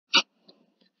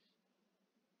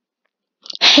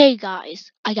Hey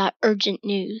guys, I got urgent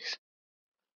news.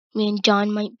 Me and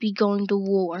John might be going to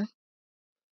war.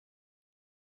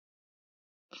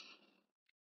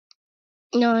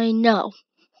 I know.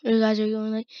 You guys are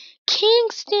going like,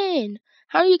 Kingston!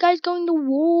 How are you guys going to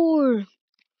war?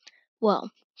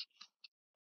 Well,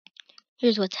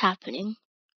 here's what's happening.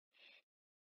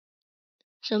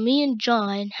 So me and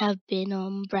John have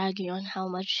been bragging on how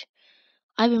much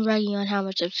I've been bragging on how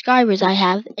much subscribers I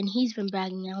have, and he's been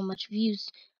bragging on how much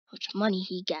views, how much money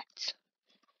he gets.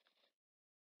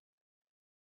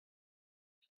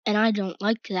 And I don't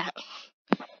like that.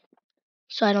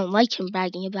 So I don't like him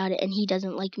bragging about it, and he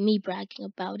doesn't like me bragging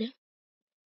about it.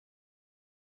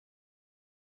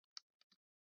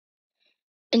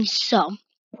 And so,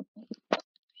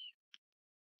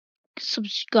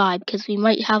 subscribe because we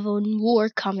might have a war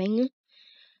coming.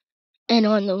 And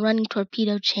on the Running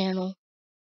Torpedo channel,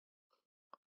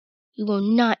 we will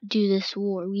not do this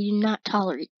war. We do not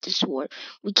tolerate this war.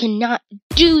 We cannot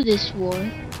do this war.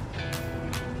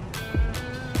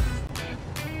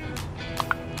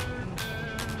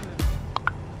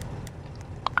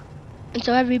 And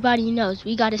so everybody knows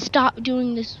we gotta stop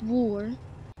doing this war.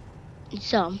 And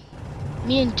so,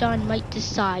 me and John might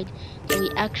decide that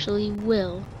we actually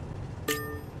will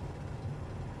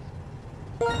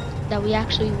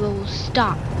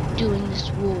stop doing this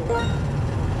war.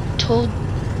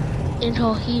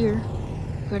 Until here,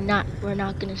 we're not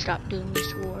gonna stop doing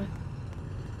this war.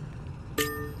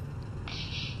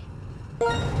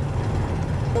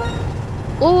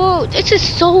 Oh, this is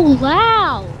so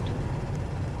loud.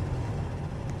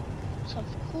 So of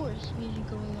course we're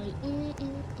going like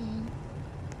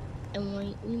and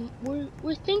like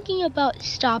we're thinking about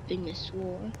stopping this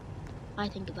war. I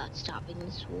think about stopping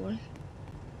this war.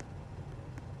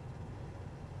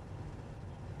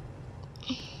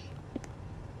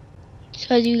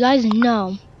 So as you guys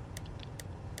know,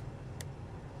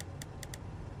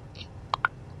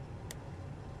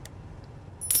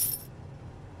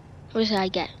 what did I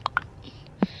get?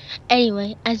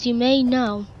 Anyway, as you may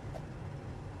know,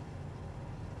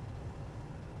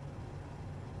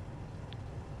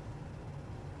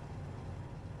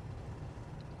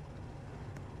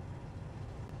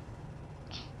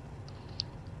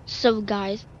 so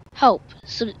guys, help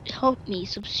me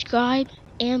subscribe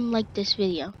and like this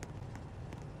video,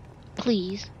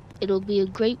 please. It'll be a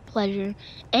great pleasure,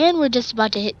 and we're just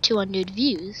about to hit 200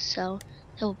 views, so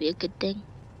that will be a good thing.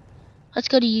 Let's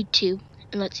go to YouTube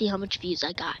and let's see how much views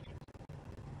I got.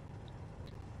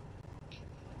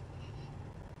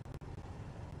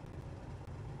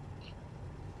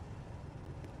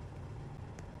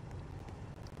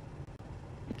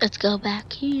 Let's go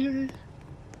back here.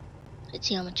 Let's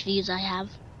see how much views I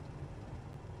have.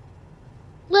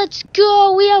 Let's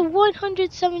go! We have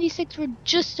 176. We're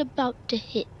just about to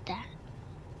hit that.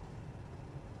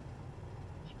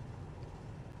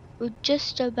 We're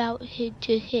just about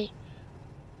to hit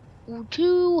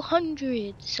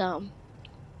 200. So,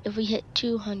 if we hit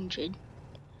 200,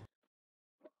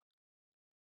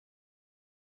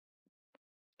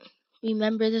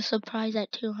 remember the surprise at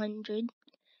 200.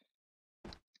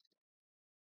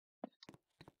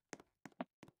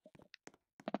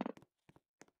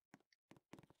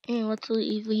 And let's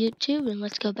leave YouTube and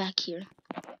let's go back here.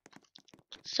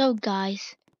 So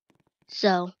guys,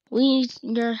 we need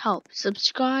your help.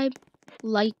 Subscribe,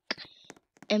 like,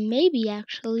 and maybe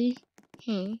actually,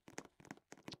 what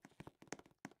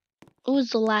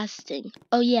was the last thing?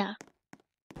 Oh yeah,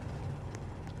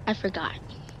 I forgot.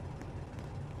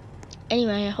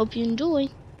 Anyway, I hope you enjoy.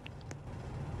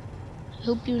 I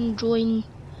hope you enjoy.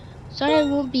 Sorry I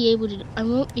won't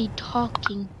be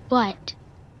talking, but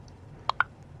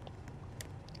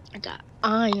I got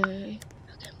iron.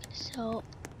 Okay, I'm gonna sell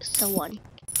one.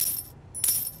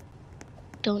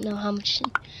 Don't know how much.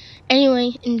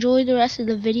 Anyway, enjoy the rest of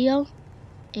the video,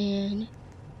 and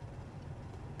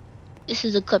this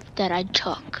is a clip that I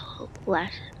took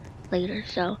later,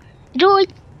 so enjoy.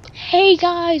 Hey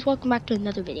guys, welcome back to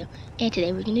another video, and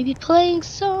today we're gonna be playing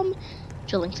some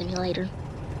Drilling Simulator.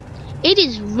 It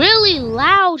is really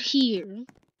loud here.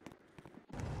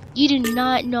 You do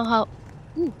not know how.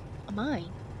 Ooh, a mine.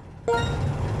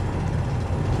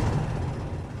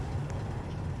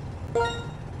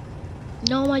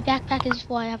 No, my backpack is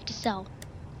full. I have to sell.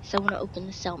 So I want to open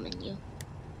the sell menu.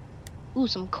 Ooh,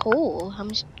 some coal. How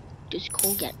much does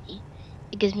coal get me?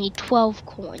 It gives me 12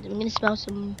 coins. I'm gonna sell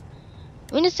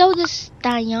this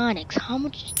Dionics. How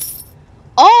much?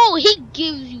 Oh, he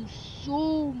gives you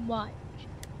so much.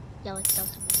 Yeah, let's sell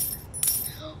some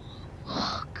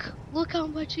more. Look how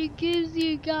much it gives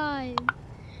you guys.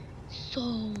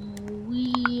 So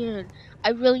weird. I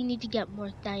really need to get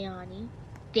more Diani.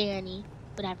 Danny,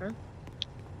 whatever.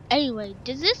 Anyway,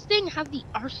 does this thing have the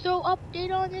Arthro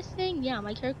update on this thing? Yeah,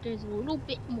 my character is a little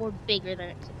bit more bigger than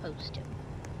it's supposed to.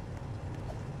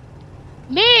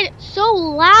 Man, it's so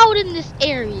loud in this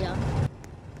area.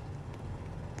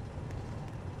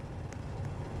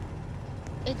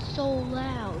 It's so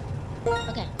loud.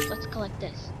 Okay, let's collect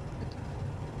this.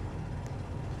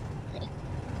 Okay.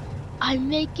 I'm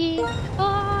making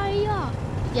fire.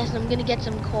 Yes, I'm gonna get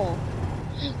some coal.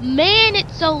 Man,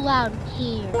 it's so loud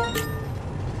here.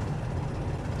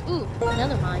 Ooh,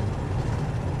 another mine.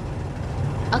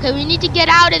 Okay, we need to get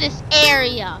out of this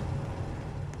area.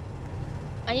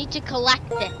 I need to collect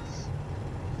this.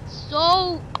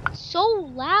 So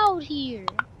loud here.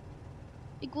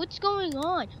 Like, what's going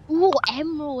on? Ooh,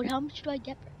 emerald. How much do I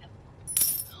get for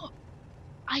emerald?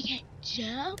 I get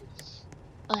gems?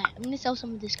 Okay, I'm gonna sell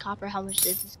some of this copper. How much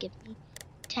does this give me?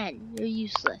 10. You're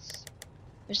useless.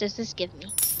 How much does this give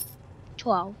me?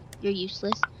 12. You're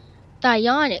useless.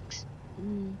 Thionics.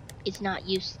 It's not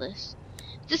useless.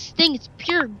 This thing is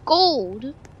pure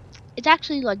gold. It's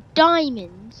actually like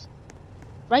diamonds.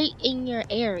 Right in your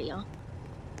area.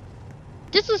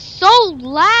 This is so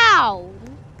loud.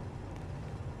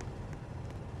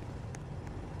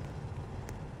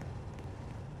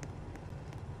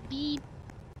 Beep,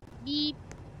 beep,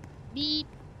 beep,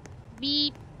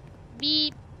 beep,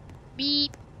 beep,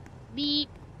 beep, beep,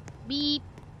 beep,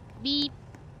 beep,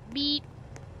 beep.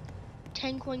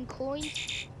 10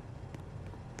 coins.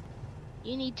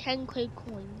 You need 10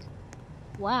 coins.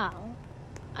 Wow.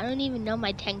 I don't even know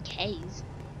my 10Ks.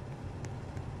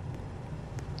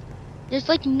 There's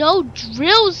like no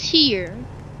drills here.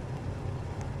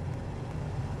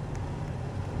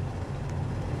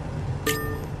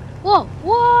 Whoa,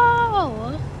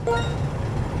 whoa!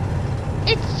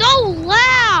 It's so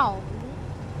loud!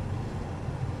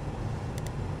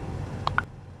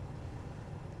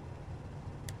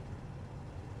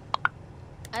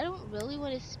 I don't really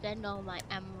want to spend all my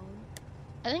emerald.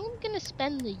 I think I'm gonna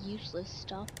spend the useless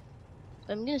stuff.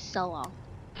 But I'm gonna sell all.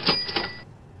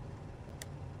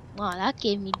 Wow, that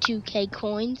gave me 2K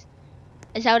coins.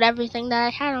 Is out everything that I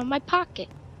had on my pocket.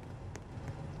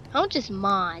 How much is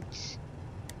mods?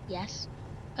 Yes.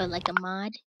 Oh, like a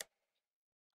mod?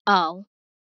 Oh.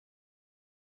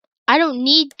 I don't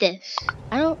need this.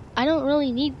 I don't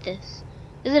really need this.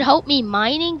 Does it help me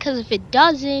mining? Because if it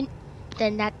doesn't,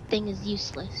 then that thing is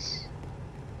useless.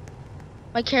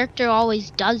 My character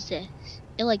always does this.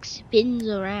 It like spins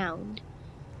around.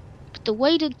 But the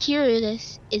way to cure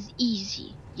this is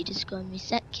easy. You just go and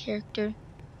reset character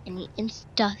and he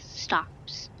insta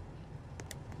stops.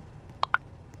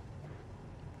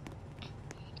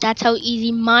 That's how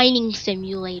easy mining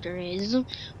simulator is.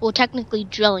 Well, technically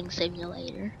drilling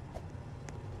simulator.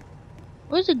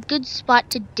 Where's a good spot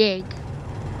to dig?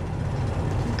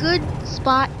 Good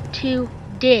spot to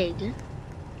dig.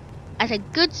 I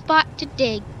said good spot to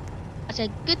dig. I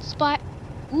said good spot.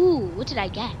 Ooh, what did I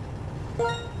get?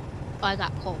 Oh, I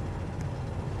got coal.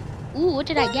 Ooh, what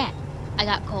did I get? I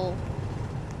got coal.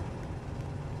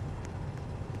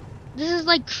 This is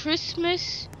like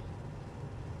Christmas,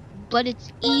 but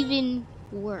it's even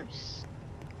worse.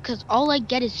 Cause all I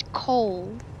get is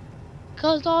coal.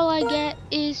 Cause all I get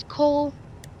is coal.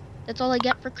 That's all I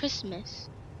get for Christmas.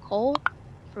 Coal?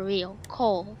 For real.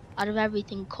 Coal. Out of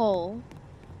everything, coal.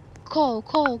 Coal,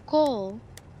 coal, coal.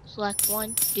 Select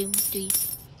 1, 2, 3.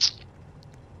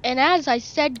 And as I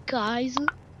said, guys,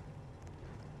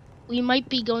 we might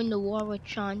be going to war with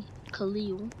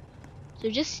Khalil. So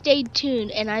just stay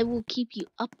tuned and I will keep you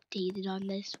updated on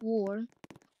this war.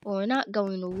 Well, we're not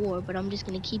going to war, but I'm just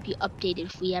going to keep you updated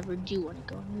if we ever do want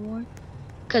to go to war.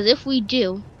 Because if we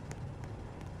do,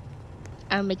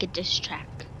 I'll make a diss track.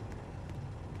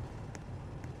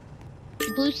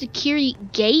 Blue security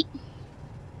gate.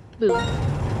 Boom.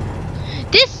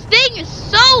 This thing is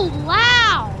so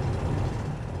loud.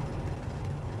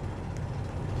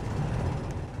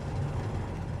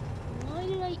 Why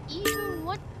did I even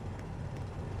want?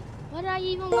 Why did I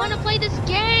even want to play this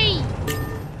game?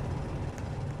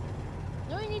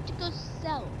 Now I need to go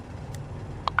sell.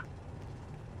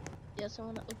 Yes, I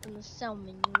want to open the sell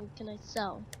menu. What can I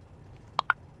sell?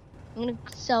 I'm gonna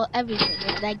sell everything.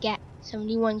 What did I get?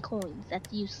 71 coins.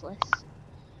 That's useless.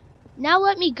 Now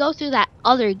let me go through that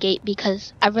other gate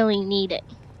because I really need it.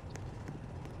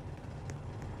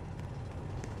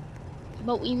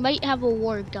 But we might have a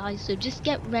war, guys, so just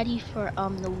get ready for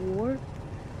the war.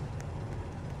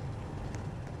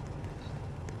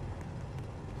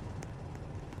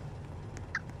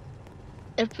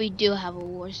 If we do have a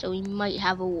war, so we might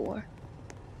have a war.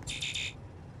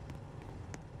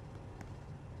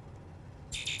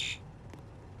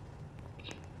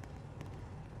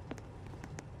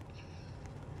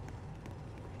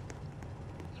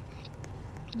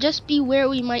 Just beware,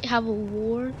 we might have a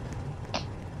war.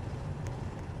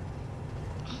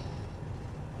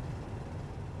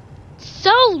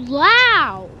 So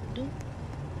loud!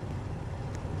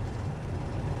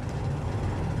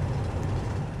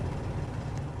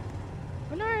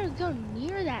 We're not gonna go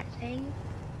near that thing.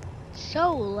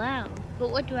 So loud. But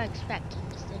what do I expect,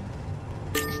 Kingston?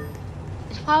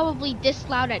 It's probably this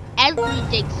loud at every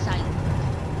dig site.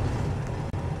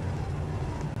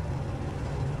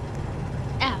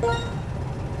 F.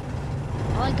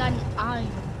 Oh, I got an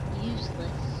iron.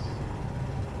 Useless.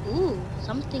 Ooh,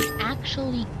 something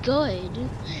actually good.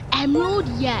 Emerald,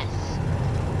 yes.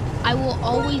 I will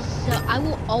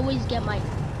always get my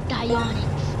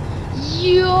Dionics.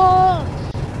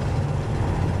 Yes!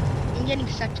 I'm getting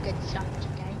such good stuff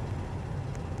today.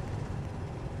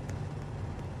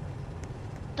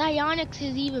 Dionics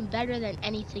is even better than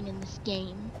anything in this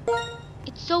game.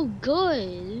 It's so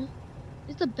good.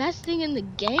 It's the best thing in the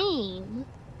game.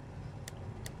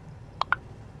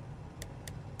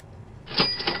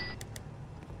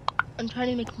 I'm trying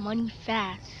to make money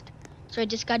fast. So I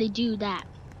just gotta do that.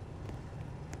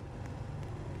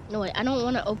 No, wait, I don't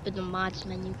want to open the mods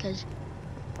menu because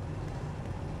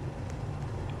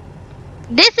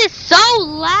this is so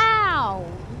loud,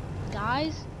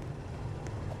 guys.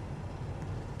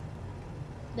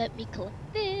 Let me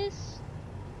collect this.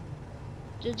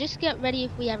 So just get ready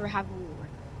if we ever have a war.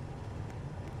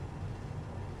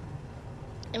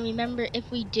 And remember,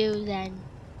 if we do, then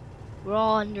we're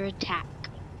all under attack.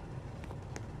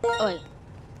 Oh, wait.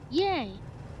 Yay!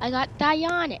 I got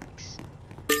Dionics.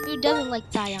 Who doesn't like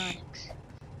Dionics?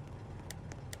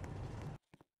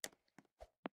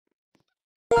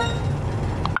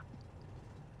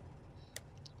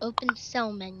 Open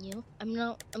sell menu. I'm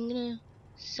gonna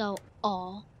sell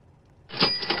all.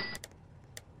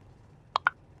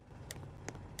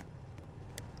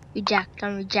 Reject.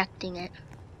 I'm rejecting it.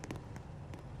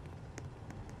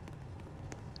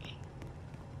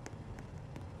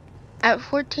 At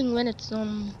 14 minutes,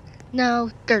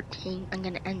 no, 13, I'm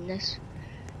gonna end this.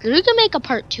 Cause we can make a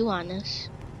part 2 on this.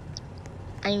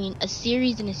 I mean, a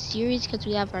series in a series, because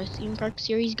we have our theme park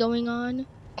series going on.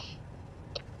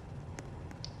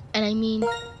 And I mean,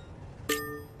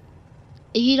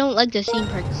 if you don't like the theme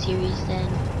park series, then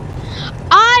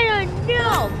I don't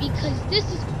know, because this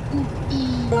is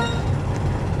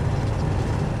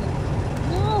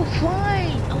no,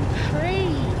 fine, I'll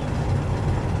trade.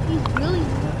 He's really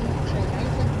wanting to trade. I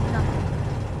have like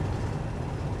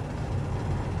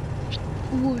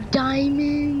nothing. Ooh,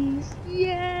 diamonds,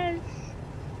 yes.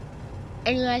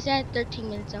 Anyway, I said 13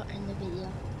 minutes, I'll end the video.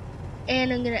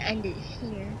 And I'm gonna end it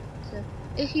here. So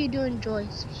if you do enjoy,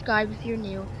 subscribe if you're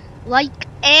new. Like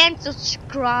and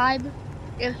subscribe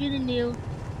if you're new.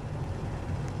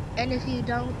 And if you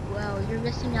don't, well, you're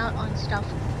missing out on stuff,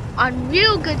 on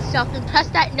real good stuff. And press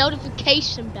that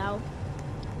notification bell,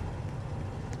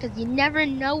 because you never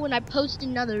know when I post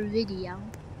another video.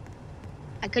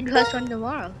 I could post one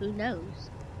tomorrow, who knows.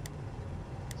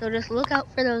 So just look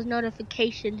out for those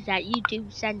notifications that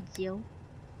YouTube sends you.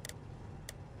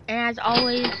 And as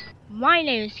always, my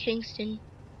name is Kingston,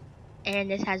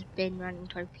 and this has been Running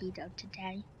Torpedo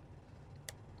today.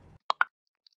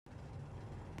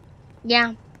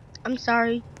 Yeah, I'm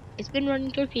sorry. It's been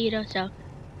Running Torpedo, so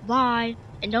bye.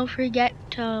 And don't forget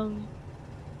to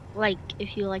like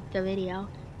if you like the video.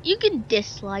 You can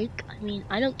dislike. I mean,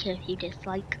 I don't care if you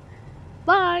dislike.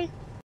 Bye.